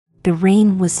The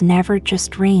rain was never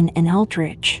just rain and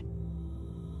eldritch.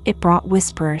 It brought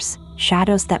whispers,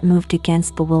 shadows that moved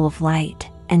against the will of light,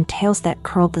 and tales that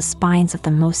curled the spines of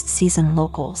the most seasoned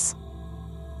locals.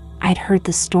 I'd heard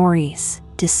the stories,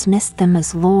 dismissed them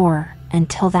as lore,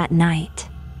 until that night.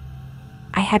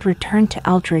 I had returned to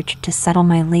Eldridge to settle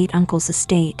my late uncle's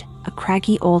estate, a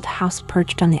craggy old house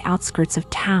perched on the outskirts of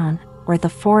town, where the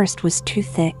forest was too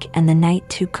thick and the night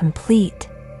too complete.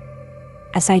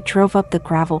 As I drove up the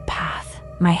gravel path,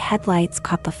 my headlights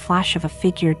caught the flash of a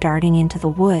figure darting into the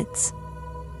woods.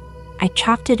 I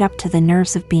chalked it up to the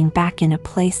nerves of being back in a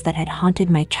place that had haunted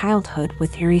my childhood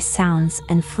with eerie sounds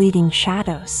and fleeting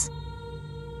shadows.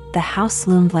 The house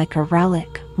loomed like a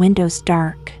relic, windows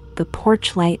dark, the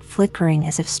porch light flickering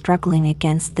as if struggling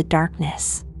against the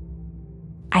darkness.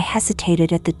 I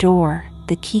hesitated at the door,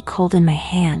 the key cold in my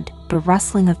hand, the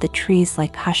rustling of the trees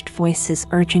like hushed voices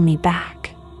urging me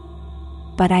back.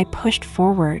 But I pushed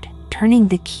forward, turning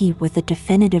the key with a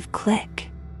definitive click.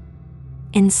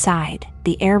 Inside,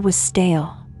 the air was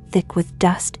stale, thick with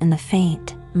dust and the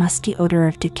faint, musty odor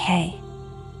of decay.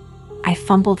 I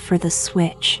fumbled for the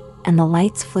switch, and the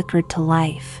lights flickered to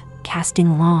life,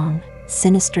 casting long,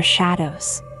 sinister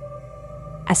shadows.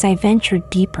 As I ventured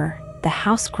deeper, the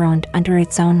house groaned under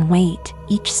its own weight,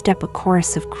 each step a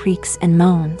chorus of creaks and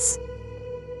moans.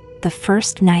 The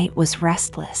first night was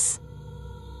restless.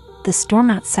 The storm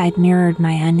outside mirrored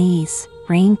my unease,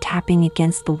 rain tapping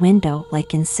against the window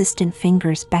like insistent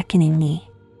fingers beckoning me.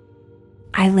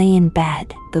 I lay in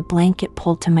bed, the blanket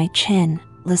pulled to my chin,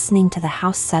 listening to the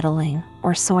house settling,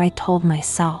 or so I told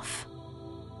myself.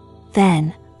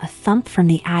 Then, a thump from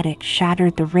the attic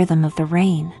shattered the rhythm of the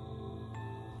rain.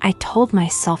 I told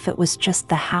myself it was just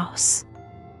the house.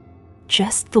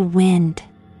 Just the wind.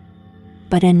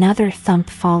 But another thump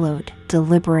followed,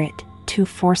 deliberate, too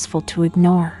forceful to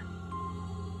ignore.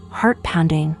 Heart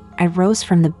pounding, I rose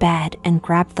from the bed and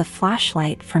grabbed the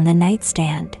flashlight from the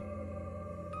nightstand.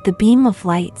 The beam of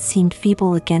light seemed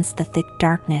feeble against the thick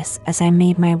darkness as I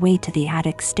made my way to the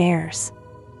attic stairs.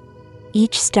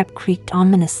 Each step creaked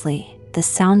ominously, the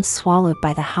sound swallowed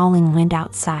by the howling wind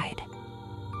outside.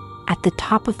 At the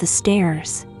top of the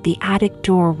stairs, the attic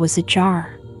door was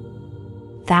ajar.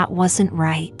 That wasn't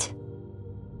right.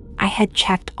 I had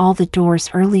checked all the doors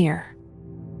earlier.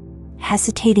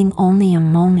 Hesitating only a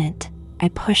moment, I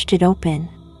pushed it open.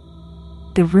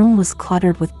 The room was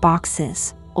cluttered with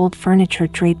boxes, old furniture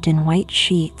draped in white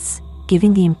sheets,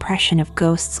 giving the impression of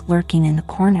ghosts lurking in the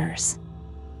corners.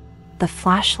 The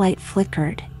flashlight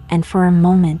flickered, and for a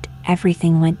moment,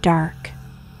 everything went dark.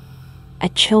 A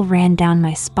chill ran down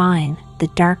my spine, the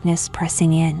darkness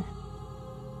pressing in.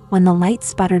 When the light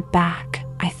sputtered back,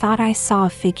 I thought I saw a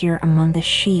figure among the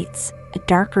sheets, a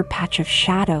darker patch of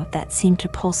shadow that seemed to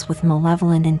pulse with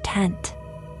malevolent intent.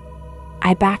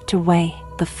 I backed away,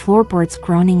 the floorboards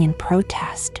groaning in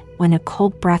protest, when a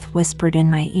cold breath whispered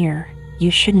in my ear, "You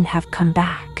shouldn't have come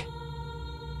back."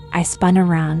 I spun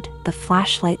around, the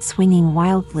flashlight swinging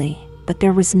wildly, but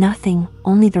there was nothing,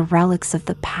 only the relics of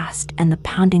the past and the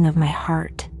pounding of my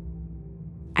heart.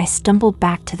 I stumbled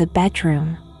back to the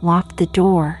bedroom, locked the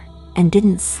door, and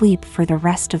didn't sleep for the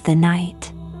rest of the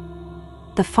night.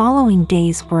 The following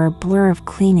days were a blur of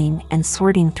cleaning and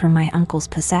sorting through my uncle's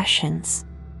possessions.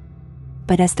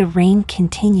 But as the rain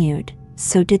continued,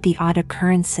 so did the odd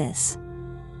occurrences.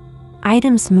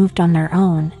 Items moved on their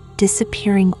own,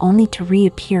 disappearing only to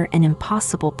reappear in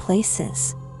impossible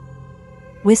places.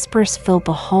 Whispers filled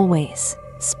the hallways,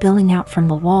 spilling out from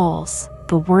the walls,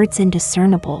 the words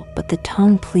indiscernible but the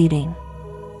tone pleading.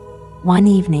 One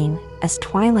evening, as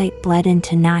twilight bled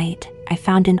into night, I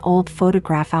found an old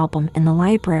photograph album in the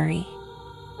library.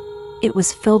 It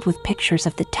was filled with pictures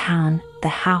of the town, the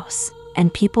house,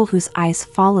 and people whose eyes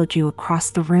followed you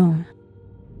across the room.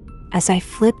 As I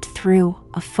flipped through,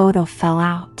 a photo fell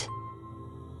out.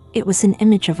 It was an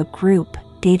image of a group,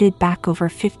 dated back over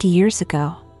 50 years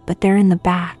ago, but there in the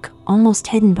back, almost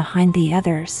hidden behind the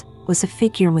others, was a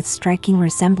figure with striking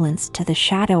resemblance to the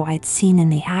shadow I'd seen in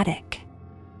the attic.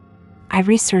 I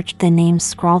researched the names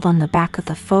scrawled on the back of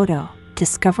the photo,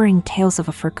 discovering tales of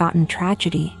a forgotten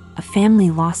tragedy, a family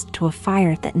lost to a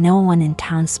fire that no one in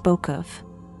town spoke of.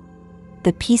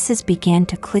 The pieces began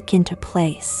to click into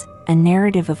place, a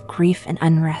narrative of grief and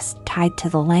unrest tied to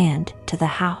the land, to the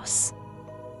house.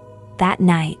 That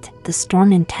night, the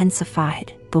storm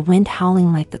intensified, the wind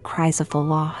howling like the cries of the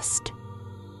lost.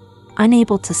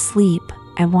 Unable to sleep,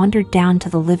 I wandered down to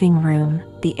the living room,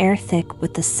 the air thick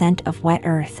with the scent of wet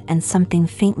earth and something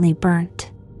faintly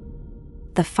burnt.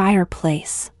 The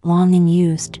fireplace, long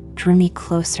unused, drew me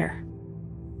closer.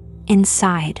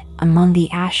 Inside, among the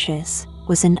ashes,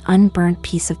 was an unburnt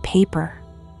piece of paper.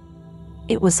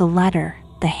 It was a letter,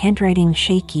 the handwriting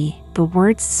shaky, the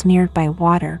words smeared by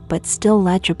water but still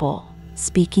legible,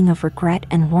 speaking of regret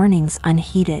and warnings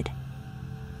unheeded.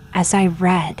 As I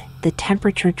read, the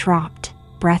temperature dropped,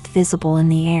 breath visible in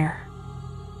the air.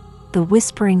 The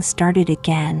whispering started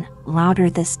again, louder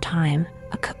this time,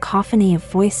 a cacophony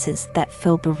of voices that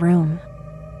filled the room.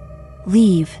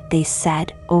 "Leave," they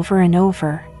said, over and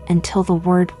over, until the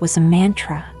word was a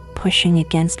mantra, pushing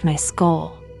against my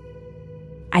skull.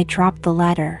 I dropped the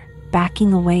letter,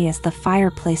 backing away as the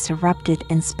fireplace erupted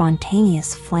in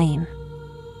spontaneous flame.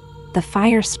 The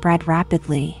fire spread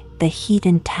rapidly, the heat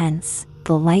intense,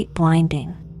 the light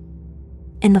blinding.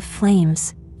 In the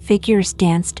flames, figures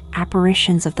danced,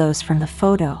 apparitions of those from the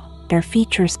photo, their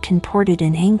features contorted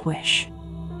in anguish.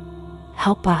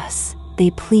 "Help us,"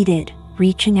 they pleaded,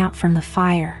 reaching out from the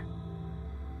fire.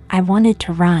 I wanted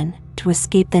to run, to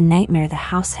escape the nightmare the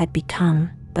house had become,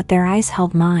 but their eyes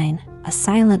held mine, a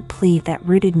silent plea that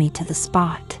rooted me to the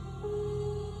spot.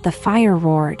 The fire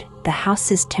roared, the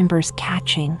house's timbers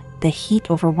catching, the heat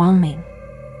overwhelming.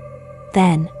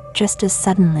 Then, just as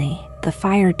suddenly, the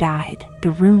fire died,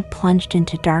 the room plunged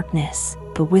into darkness,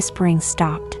 the whispering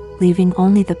stopped, leaving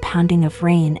only the pounding of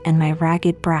rain and my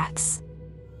ragged breaths.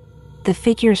 The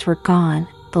figures were gone,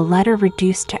 the letter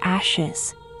reduced to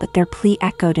ashes, but their plea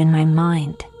echoed in my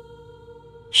mind.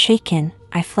 Shaken,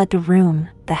 I fled the room,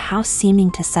 the house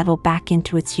seeming to settle back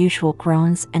into its usual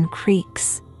groans and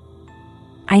creaks.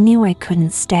 I knew I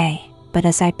couldn't stay, but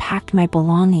as I packed my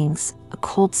belongings, a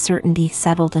cold certainty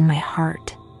settled in my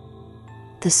heart.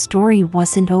 The story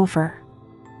wasn't over.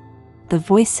 The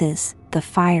voices, the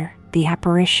fire, the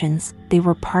apparitions, they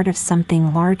were part of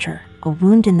something larger, a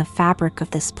wound in the fabric of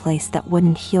this place that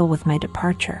wouldn't heal with my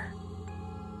departure.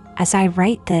 As I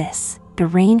write this, the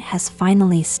rain has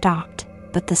finally stopped,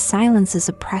 but the silence is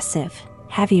oppressive,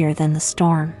 heavier than the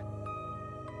storm.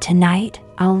 Tonight,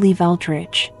 I'll leave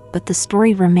Eldridge, but the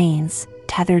story remains,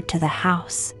 tethered to the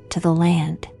house, to the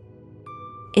land.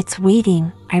 It's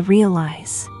waiting, I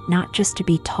realize, not just to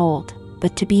be told,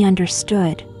 but to be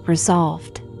understood,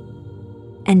 resolved.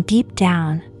 And deep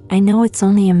down, I know it's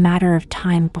only a matter of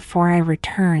time before I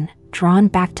return, drawn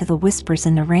back to the whispers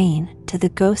in the rain, to the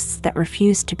ghosts that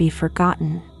refuse to be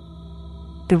forgotten.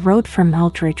 The road from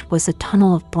Eldridge was a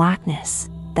tunnel of blackness,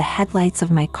 the headlights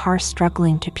of my car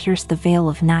struggling to pierce the veil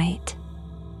of night.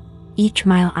 Each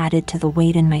mile added to the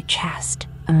weight in my chest,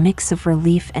 a mix of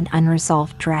relief and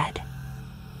unresolved dread.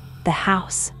 The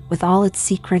house, with all its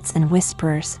secrets and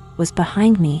whispers, was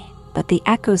behind me, but the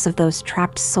echoes of those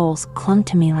trapped souls clung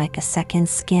to me like a second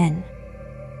skin.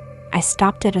 I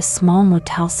stopped at a small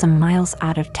motel some miles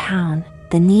out of town,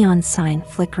 the neon sign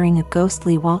flickering a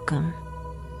ghostly welcome.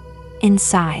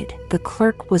 Inside, the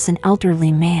clerk was an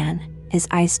elderly man, his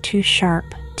eyes too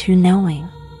sharp, too knowing.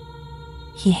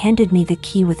 He handed me the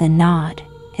key with a nod,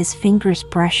 his fingers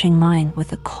brushing mine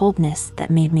with a coldness that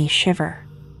made me shiver.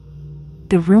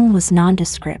 The room was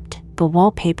nondescript, the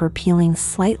wallpaper peeling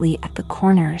slightly at the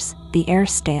corners, the air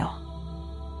stale.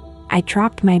 I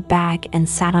dropped my bag and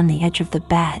sat on the edge of the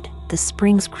bed, the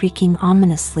springs creaking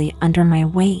ominously under my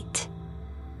weight.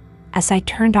 As I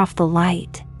turned off the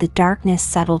light, the darkness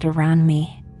settled around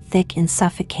me, thick and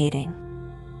suffocating.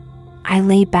 I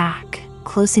lay back,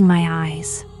 closing my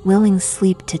eyes, willing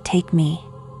sleep to take me.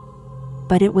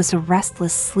 But it was a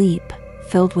restless sleep,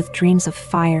 filled with dreams of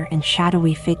fire and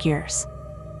shadowy figures.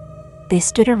 They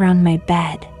stood around my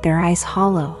bed, their eyes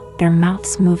hollow, their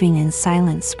mouths moving in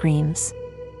silent screams.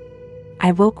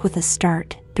 I woke with a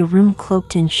start, the room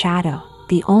cloaked in shadow,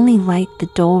 the only light the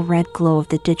dull red glow of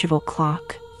the digital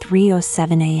clock,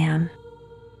 3:07 a.m.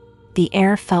 The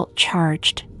air felt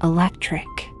charged, electric.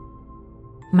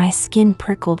 My skin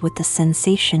prickled with the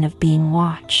sensation of being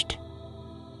watched.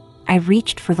 I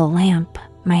reached for the lamp,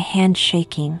 my hand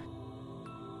shaking.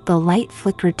 The light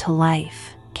flickered to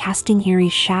life, casting eerie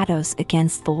shadows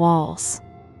against the walls.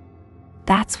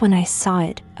 That's when I saw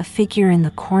it, a figure in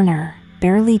the corner,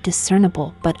 barely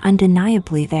discernible but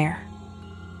undeniably there.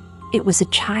 It was a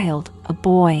child, a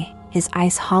boy, his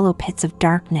eyes hollow pits of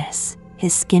darkness,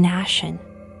 his skin ashen.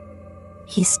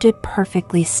 He stood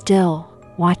perfectly still,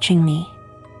 watching me.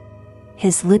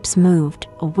 His lips moved,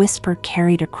 a whisper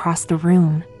carried across the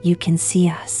room, "You can see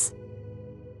us."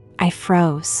 I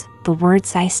froze, the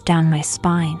words iced down my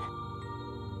spine.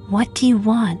 "What do you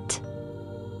want?"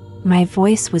 My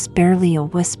voice was barely a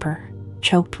whisper,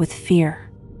 choked with fear.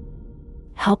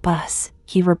 "Help us,"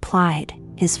 he replied,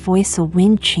 his voice a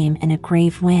wind chime in a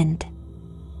grave wind.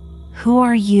 "Who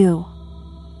are you?"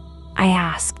 I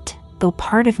asked, though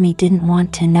part of me didn't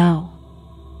want to know.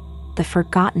 "The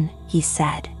forgotten," he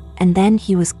said, and then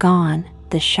he was gone,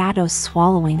 the shadows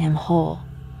swallowing him whole.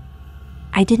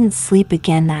 I didn't sleep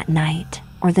again that night,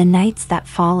 or the nights that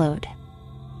followed.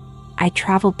 I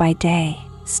traveled by day,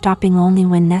 stopping only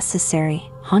when necessary,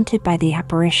 haunted by the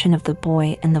apparition of the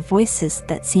boy and the voices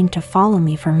that seemed to follow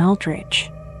me from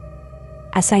Eldridge.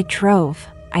 As I drove,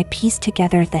 I pieced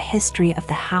together the history of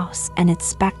the house and its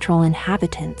spectral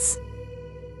inhabitants.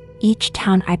 Each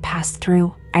town I passed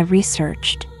through, I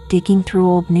researched, digging through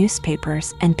old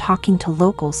newspapers and talking to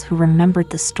locals who remembered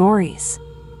the stories.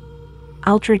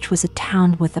 Eldridge was a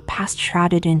town with a past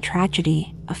shrouded in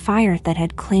tragedy, a fire that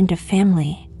had claimed a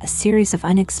family, a series of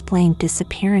unexplained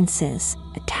disappearances,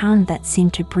 a town that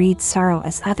seemed to breed sorrow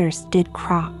as others did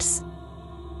crops.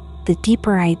 The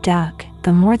deeper I dug,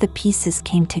 the more the pieces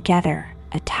came together,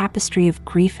 a tapestry of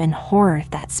grief and horror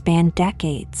that spanned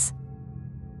decades.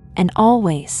 And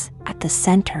always, at the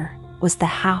center, was the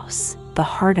house, the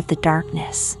heart of the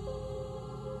darkness.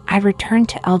 I returned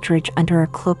to Eldridge under a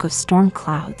cloak of storm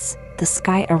clouds, the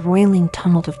sky a roiling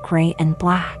tumult of gray and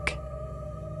black.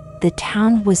 The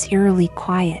town was eerily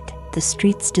quiet, the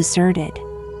streets deserted.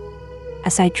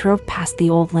 As I drove past the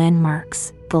old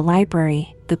landmarks, the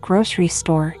library, the grocery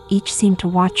store, each seemed to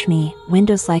watch me,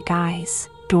 windows like eyes,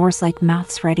 doors like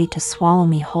mouths ready to swallow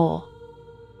me whole.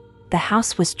 The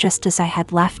house was just as I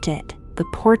had left it, the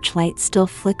porch light still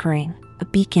flickering, a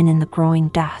beacon in the growing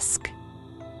dusk.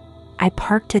 I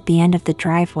parked at the end of the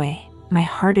driveway, my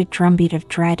heart a drumbeat of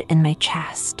dread in my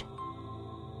chest.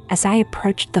 As I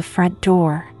approached the front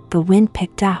door, the wind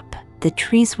picked up, the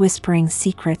trees whispering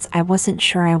secrets I wasn't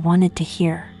sure I wanted to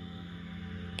hear.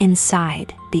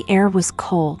 Inside, the air was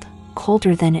cold,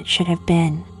 colder than it should have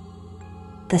been.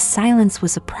 The silence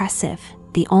was oppressive,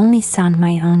 the only sound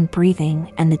my own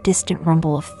breathing and the distant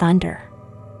rumble of thunder.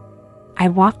 I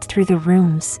walked through the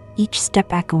rooms, each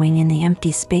step echoing in the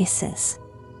empty spaces.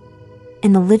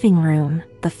 In the living room,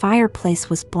 the fireplace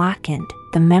was blackened,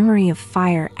 the memory of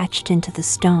fire etched into the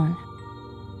stone.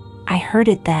 I heard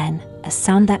it then, a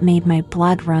sound that made my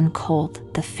blood run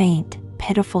cold, the faint,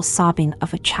 pitiful sobbing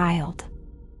of a child.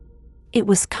 It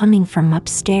was coming from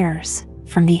upstairs,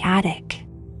 from the attic.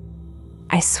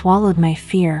 I swallowed my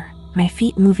fear, my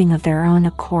feet moving of their own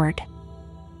accord.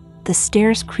 The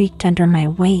stairs creaked under my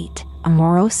weight, a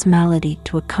morose melody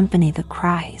to accompany the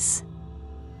cries.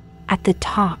 At the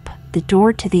top, the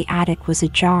door to the attic was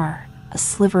ajar, a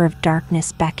sliver of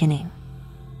darkness beckoning.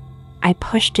 I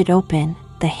pushed it open,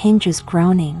 the hinges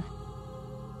groaning.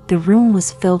 The room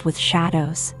was filled with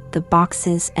shadows, the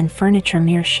boxes and furniture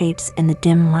mere shapes in the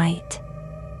dim light.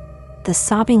 The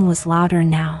sobbing was louder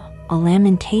now, a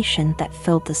lamentation that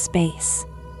filled the space.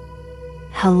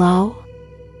 "Hello?"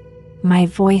 My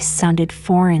voice sounded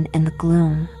foreign in the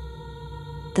gloom.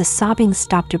 The sobbing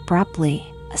stopped abruptly,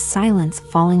 a silence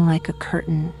falling like a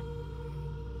curtain.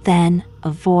 Then, a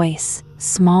voice,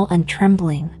 small and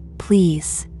trembling,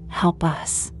 "Please, help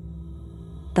us."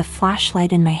 The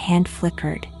flashlight in my hand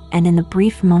flickered, and in the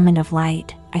brief moment of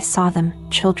light, I saw them,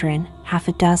 children, half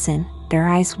a dozen, their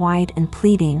eyes wide and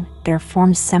pleading, their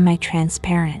forms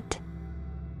semi-transparent.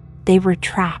 They were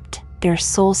trapped, their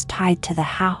souls tied to the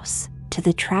house, to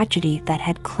the tragedy that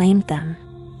had claimed them.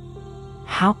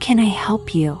 "How can I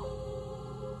help you?"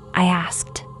 I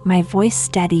asked, my voice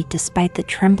steady despite the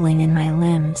trembling in my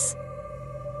limbs.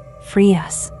 "Free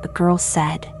us," the girl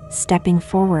said, stepping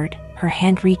forward, her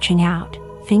hand reaching out,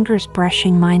 fingers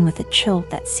brushing mine with a chill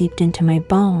that seeped into my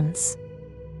bones.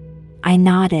 I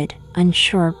nodded,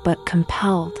 unsure but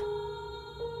compelled.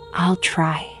 "I'll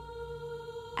try."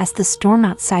 As the storm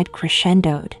outside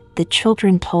crescendoed, the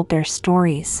children told their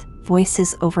stories,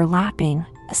 voices overlapping,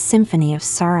 a symphony of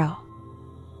sorrow.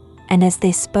 And as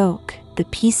they spoke, the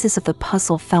pieces of the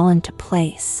puzzle fell into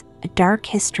place, a dark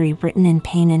history written in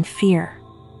pain and fear.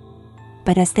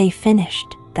 But as they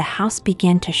finished, the house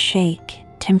began to shake,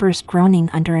 timbers groaning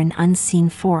under an unseen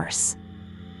force.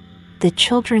 The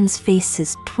children's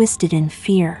faces twisted in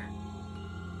fear.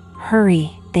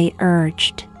 "Hurry," they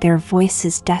urged, their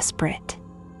voices desperate.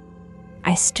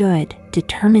 I stood,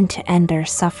 determined to end their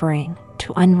suffering,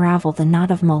 to unravel the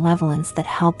knot of malevolence that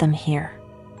held them here.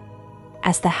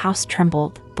 As the house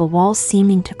trembled, the walls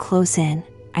seeming to close in,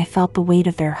 I felt the weight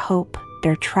of their hope,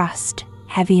 their trust,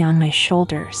 heavy on my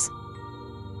shoulders.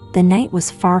 The night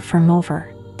was far from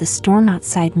over, the storm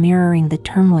outside mirroring the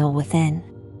turmoil within.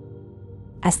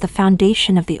 As the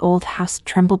foundation of the old house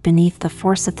trembled beneath the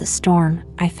force of the storm,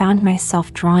 I found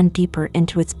myself drawn deeper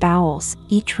into its bowels,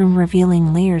 each room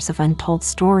revealing layers of untold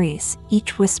stories,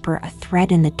 each whisper a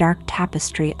thread in the dark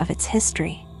tapestry of its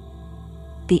history.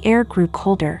 The air grew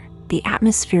colder, the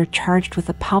atmosphere charged with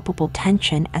a palpable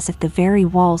tension as if the very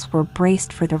walls were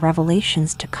braced for the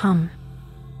revelations to come.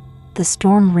 The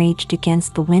storm raged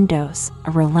against the windows,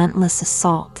 a relentless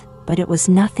assault, but it was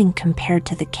nothing compared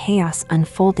to the chaos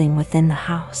unfolding within the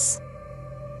house.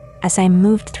 As I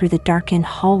moved through the darkened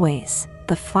hallways,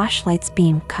 the flashlight's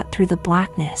beam cut through the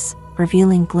blackness,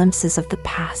 revealing glimpses of the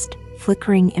past,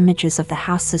 flickering images of the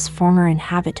house's former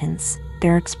inhabitants,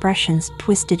 their expressions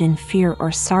twisted in fear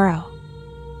or sorrow.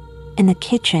 In the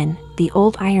kitchen, the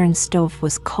old iron stove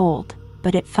was cold,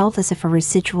 but it felt as if a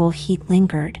residual heat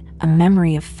lingered, a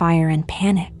memory of fire and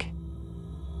panic.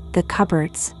 The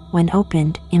cupboards, when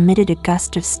opened, emitted a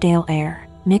gust of stale air,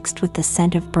 mixed with the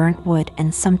scent of burnt wood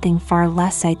and something far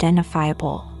less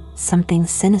identifiable, something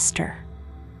sinister.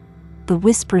 The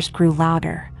whispers grew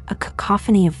louder, a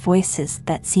cacophony of voices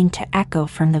that seemed to echo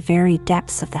from the very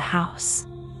depths of the house.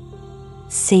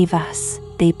 "Save us,"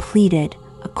 they pleaded,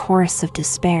 a chorus of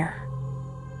despair.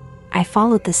 I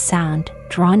followed the sound,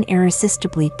 drawn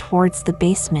irresistibly towards the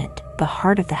basement, the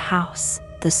heart of the house,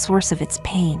 the source of its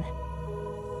pain.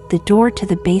 The door to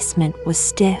the basement was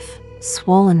stiff,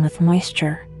 swollen with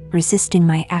moisture, resisting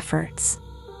my efforts.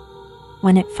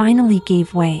 When it finally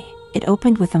gave way, it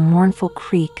opened with a mournful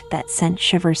creak that sent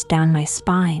shivers down my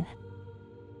spine.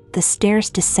 The stairs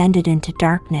descended into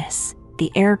darkness,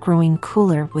 the air growing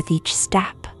cooler with each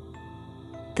step.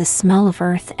 The smell of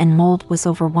earth and mold was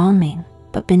overwhelming,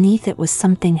 but beneath it was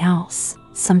something else,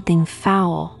 something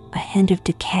foul, a hint of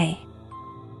decay.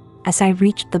 As I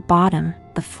reached the bottom,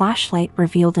 the flashlight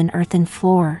revealed an earthen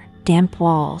floor, damp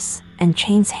walls, and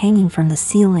chains hanging from the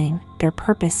ceiling, their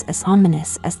purpose as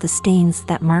ominous as the stains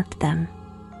that marked them.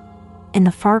 In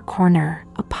the far corner,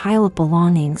 a pile of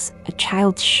belongings, a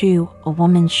child's shoe, a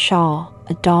woman's shawl,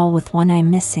 a doll with one eye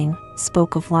missing,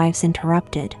 spoke of lives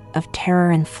interrupted, of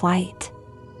terror and flight.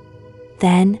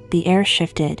 Then, the air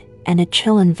shifted, and a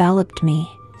chill enveloped me,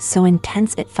 so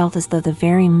intense it felt as though the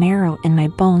very marrow in my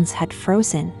bones had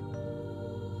frozen.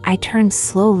 I turned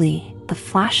slowly, the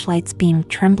flashlight's beam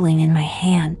trembling in my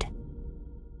hand.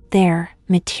 There,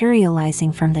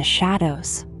 materializing from the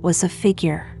shadows, was a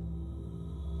figure.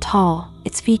 Tall,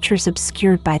 its features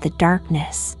obscured by the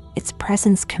darkness, its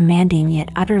presence commanding yet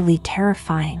utterly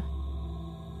terrifying.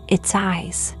 Its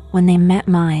eyes, when they met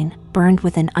mine, burned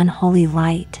with an unholy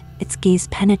light, its gaze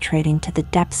penetrating to the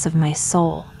depths of my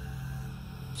soul.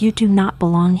 "You do not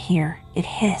belong here," it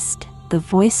hissed, the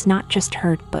voice not just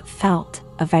heard but felt,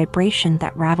 a vibration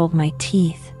that rattled my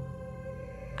teeth.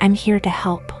 "I'm here to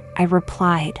help," I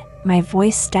replied, my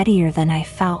voice steadier than I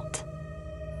felt.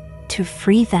 "To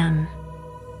free them."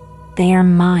 "They are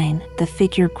mine," the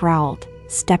figure growled,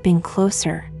 stepping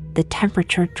closer, the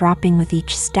temperature dropping with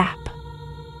each step.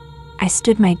 I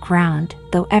stood my ground,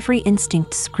 though every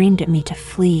instinct screamed at me to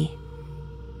flee.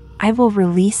 "I will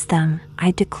release them,"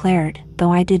 I declared,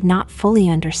 though I did not fully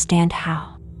understand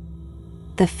how.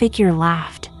 The figure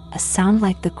laughed, a sound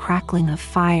like the crackling of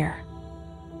fire.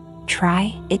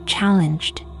 "Try," it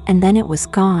challenged, and then it was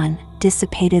gone,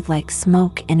 dissipated like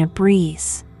smoke in a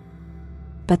breeze.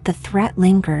 But the threat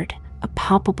lingered, a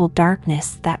palpable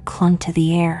darkness that clung to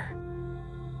the air.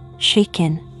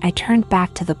 Shaken, I turned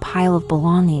back to the pile of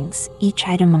belongings, each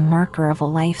item a marker of a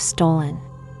life stolen.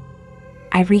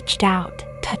 I reached out,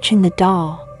 touching the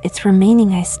doll, its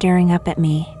remaining eye staring up at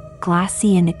me,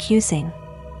 glassy and accusing.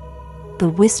 The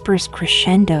whispers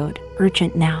crescendoed,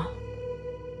 urgent now.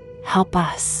 "Help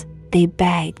us," they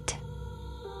begged.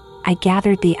 I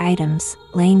gathered the items,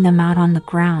 laying them out on the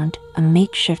ground, a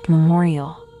makeshift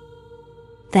memorial.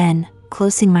 Then,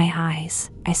 closing my eyes,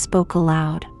 I spoke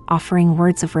aloud, offering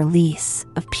words of release,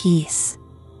 of peace.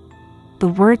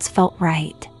 The words felt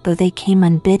right, though they came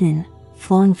unbidden,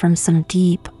 flowing from some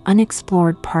deep,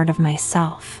 unexplored part of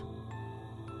myself.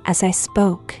 As I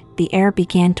spoke, the air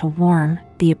began to warm,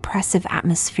 the oppressive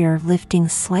atmosphere lifting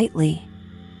slightly.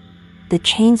 The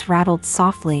chains rattled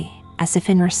softly, as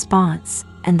if in response,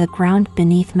 and the ground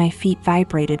beneath my feet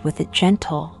vibrated with a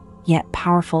gentle, yet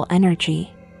powerful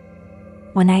energy.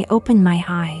 When I opened my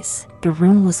eyes, the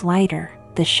room was lighter,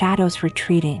 the shadows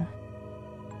retreating.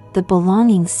 The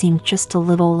belongings seemed just a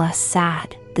little less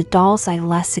sad, the doll's eye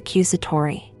less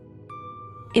accusatory.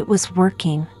 It was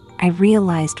working, I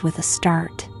realized with a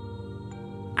start.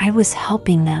 I was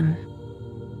helping them.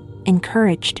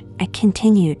 Encouraged, I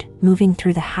continued, moving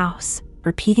through the house,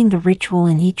 repeating the ritual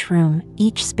in each room,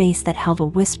 each space that held a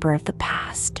whisper of the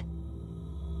past.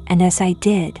 And as I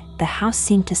did, the house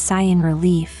seemed to sigh in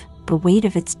relief, the weight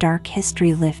of its dark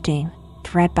history lifting,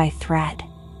 thread by thread.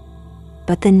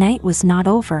 But the night was not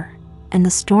over, and the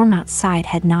storm outside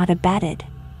had not abated.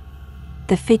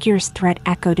 The figure's threat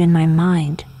echoed in my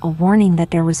mind, a warning that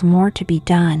there was more to be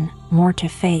done, more to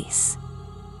face.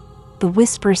 The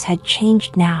whispers had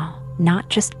changed now, not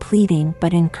just pleading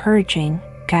but encouraging,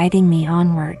 guiding me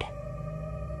onward.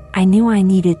 I knew I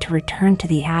needed to return to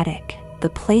the attic, the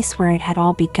place where it had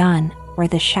all begun, where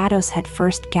the shadows had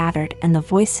first gathered and the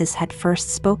voices had first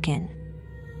spoken.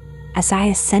 As I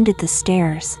ascended the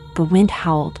stairs, the wind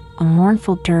howled, a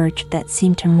mournful dirge that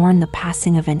seemed to mourn the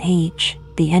passing of an age,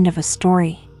 the end of a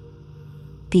story.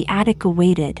 The attic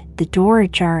awaited, the door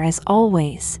ajar as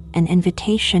always, an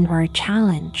invitation or a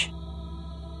challenge.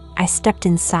 I stepped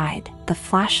inside, the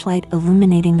flashlight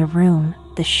illuminating the room,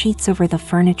 the sheets over the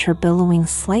furniture billowing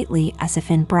slightly as if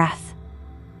in breath.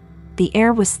 The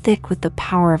air was thick with the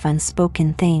power of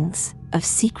unspoken things, of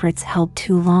secrets held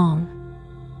too long.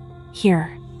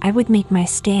 Here, I would make my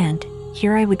stand,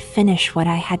 here I would finish what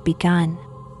I had begun.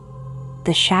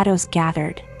 The shadows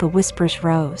gathered, the whispers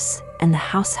rose, and the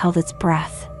house held its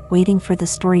breath, waiting for the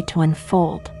story to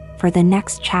unfold, for the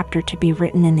next chapter to be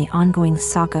written in the ongoing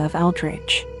saga of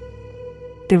Eldritch.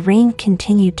 The rain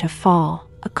continued to fall,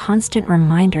 a constant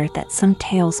reminder that some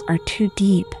tales are too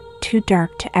deep, too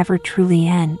dark to ever truly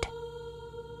end.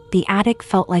 The attic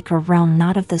felt like a realm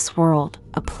not of this world,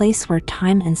 a place where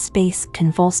time and space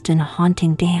convulsed in a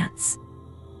haunting dance.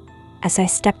 As I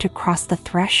stepped across the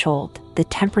threshold, the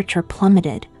temperature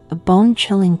plummeted, a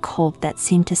bone-chilling cold that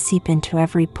seemed to seep into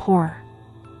every pore.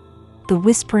 The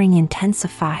whispering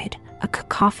intensified, a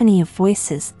cacophony of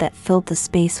voices that filled the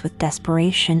space with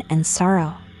desperation and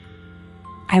sorrow.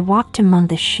 I walked among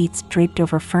the sheets draped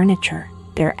over furniture,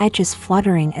 their edges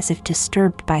fluttering as if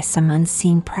disturbed by some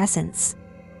unseen presence.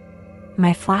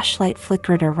 My flashlight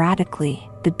flickered erratically,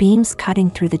 the beams cutting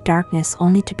through the darkness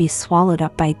only to be swallowed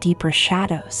up by deeper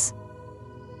shadows.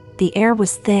 The air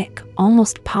was thick,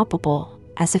 almost palpable,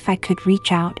 as if I could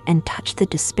reach out and touch the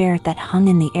despair that hung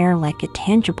in the air like a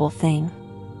tangible thing.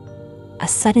 A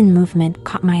sudden movement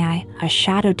caught my eye, a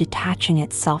shadow detaching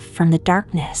itself from the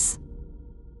darkness.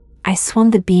 I swung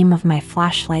the beam of my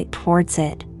flashlight towards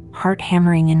it, heart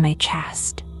hammering in my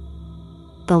chest.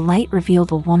 The light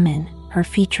revealed a woman, her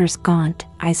features gaunt,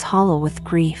 eyes hollow with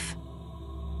grief.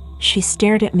 She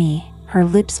stared at me, her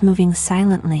lips moving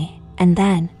silently, and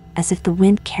then, as if the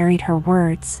wind carried her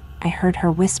words, I heard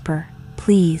her whisper,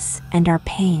 "Please, and our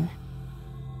pain."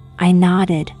 I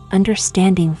nodded,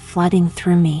 understanding flooding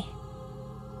through me.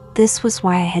 This was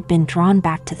why I had been drawn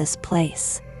back to this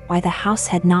place, why the house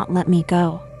had not let me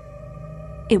go.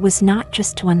 It was not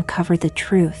just to uncover the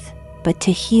truth, but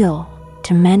to heal,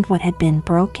 to mend what had been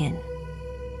broken.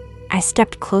 I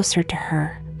stepped closer to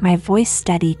her, my voice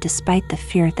steady despite the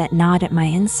fear that gnawed at my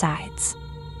insides.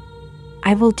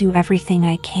 "I will do everything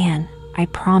I can," I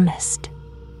promised.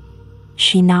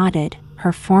 She nodded,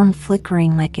 her form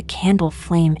flickering like a candle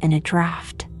flame in a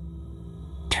draft.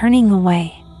 Turning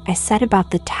away, I set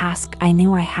about the task I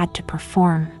knew I had to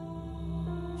perform.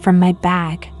 From my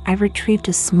bag, I retrieved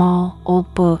a small,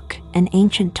 old book, an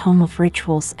ancient tome of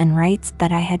rituals and rites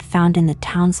that I had found in the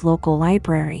town's local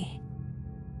library.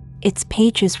 Its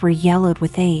pages were yellowed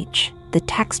with age, the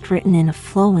text written in a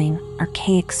flowing,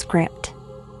 archaic script.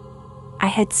 I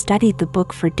had studied the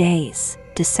book for days,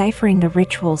 deciphering the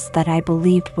rituals that I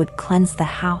believed would cleanse the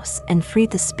house and free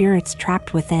the spirits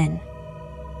trapped within.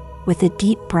 With a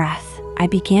deep breath, I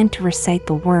began to recite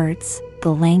the words,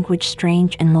 the language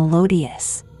strange and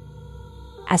melodious.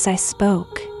 As I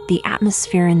spoke, the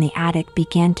atmosphere in the attic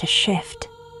began to shift.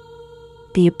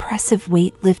 The oppressive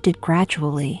weight lifted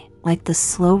gradually, like the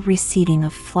slow receding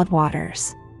of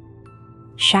floodwaters.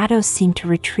 Shadows seemed to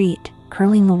retreat,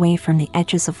 curling away from the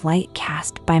edges of light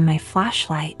cast by my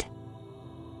flashlight.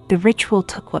 The ritual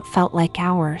took what felt like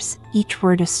hours, each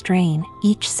word a strain,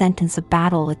 each sentence a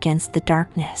battle against the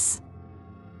darkness.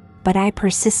 But I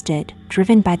persisted,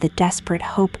 driven by the desperate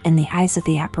hope in the eyes of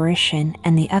the apparition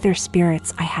and the other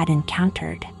spirits I had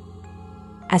encountered.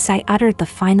 As I uttered the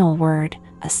final word,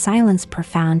 a silence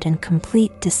profound and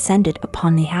complete descended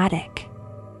upon the attic.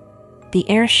 The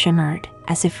air shimmered,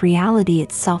 as if reality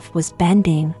itself was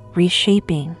bending,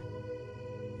 reshaping.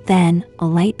 Then, a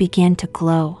light began to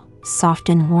glow, soft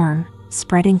and warm,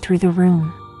 spreading through the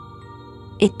room.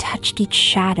 It touched each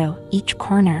shadow, each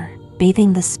corner,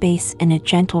 bathing the space in a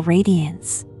gentle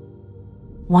radiance.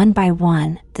 One by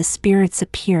one, the spirits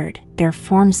appeared, their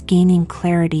forms gaining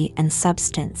clarity and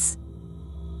substance.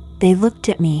 They looked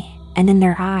at me, and in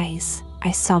their eyes,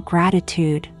 I saw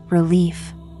gratitude,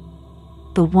 relief.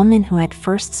 The woman who had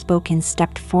first spoken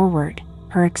stepped forward,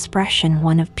 her expression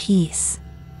one of peace.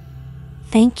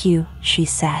 "Thank you," she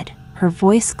said, her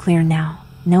voice clear now,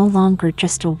 no longer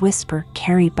just a whisper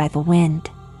carried by the wind.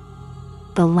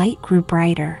 The light grew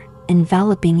brighter,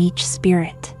 enveloping each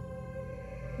spirit.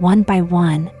 One by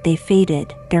one, they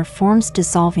faded, their forms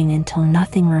dissolving until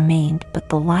nothing remained but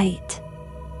the light.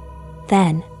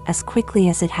 Then, as quickly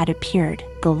as it had appeared,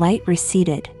 the light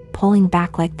receded, pulling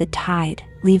back like the tide,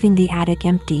 leaving the attic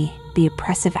empty, the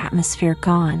oppressive atmosphere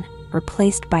gone,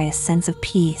 replaced by a sense of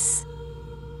peace.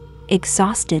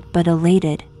 Exhausted but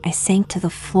elated, I sank to the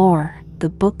floor, the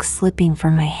book slipping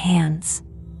from my hands.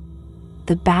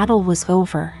 The battle was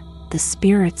over, the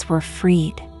spirits were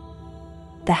freed.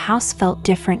 The house felt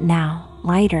different now,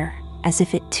 lighter, as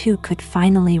if it too could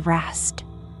finally rest.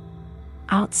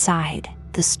 Outside,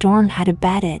 the storm had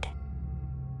abated.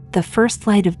 The first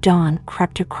light of dawn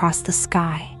crept across the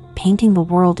sky, painting the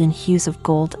world in hues of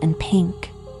gold and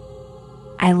pink.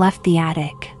 I left the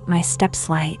attic, my steps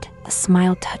light, a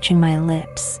smile touching my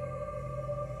lips.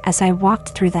 As I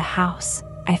walked through the house,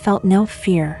 I felt no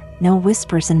fear, no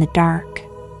whispers in the dark.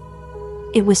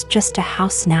 It was just a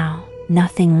house now,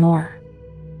 nothing more.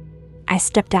 I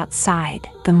stepped outside,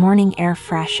 the morning air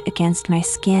fresh against my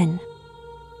skin.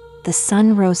 The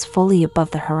sun rose fully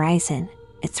above the horizon,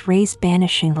 its rays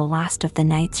banishing the last of the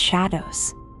night's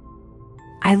shadows.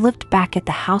 I looked back at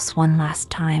the house one last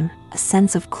time, a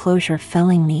sense of closure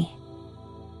filling me.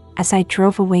 As I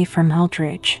drove away from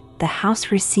Eldridge, the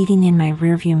house receding in my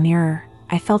rearview mirror,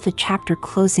 I felt a chapter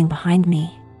closing behind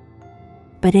me.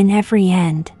 But in every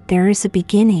end, there is a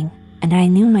beginning, and I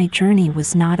knew my journey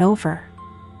was not over.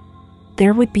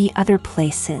 There would be other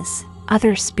places,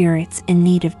 other spirits in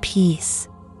need of peace.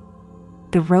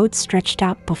 The road stretched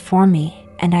out before me,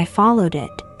 and I followed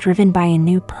it, driven by a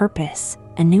new purpose,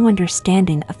 a new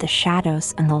understanding of the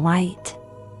shadows and the light.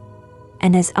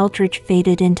 And as Eldridge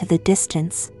faded into the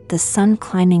distance, the sun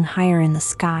climbing higher in the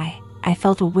sky, I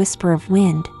felt a whisper of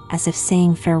wind, as if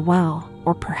saying farewell,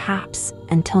 or perhaps,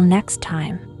 until next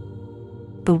time.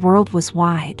 The world was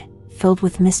wide, filled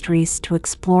with mysteries to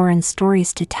explore and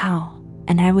stories to tell,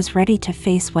 and I was ready to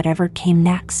face whatever came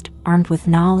next, armed with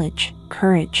knowledge,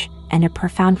 courage, and a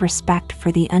profound respect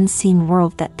for the unseen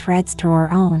world that threads through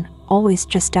our own, always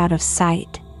just out of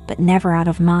sight, but never out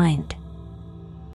of mind.